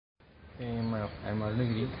I'm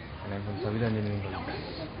Arnajit and I'm from Savita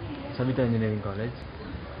Engineering College,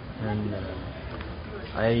 and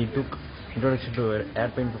I took Introduction to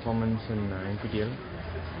Airplane Performance in NPTEL.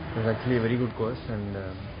 It was actually a very good course, and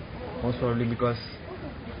most probably because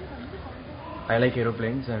I like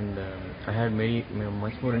aeroplanes, and I had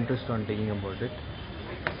much more interest on taking about it.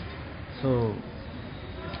 So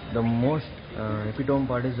the most epitome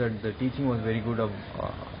part is that the teaching was very good of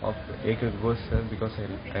Ekar Ghosh sir, because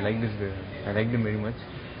I liked him very much.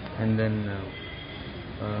 And then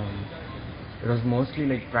it was mostly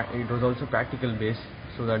like it was also practical based,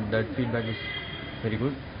 so that feedback is very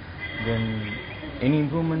good. Then any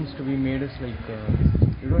improvements to be made is like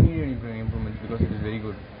you don't need any improvements because it is very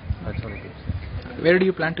good. That's all I could say. Where do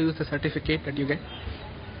you plan to use the certificate that you get?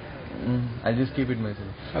 I'll just keep it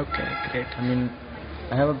myself. Okay, great. I mean,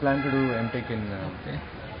 I have a plan to do MTech in.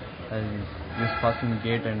 I'll just passing the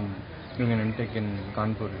gate and doing an MTech in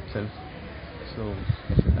Kanpur itself. So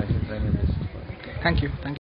I should try my best. Okay. Thank you.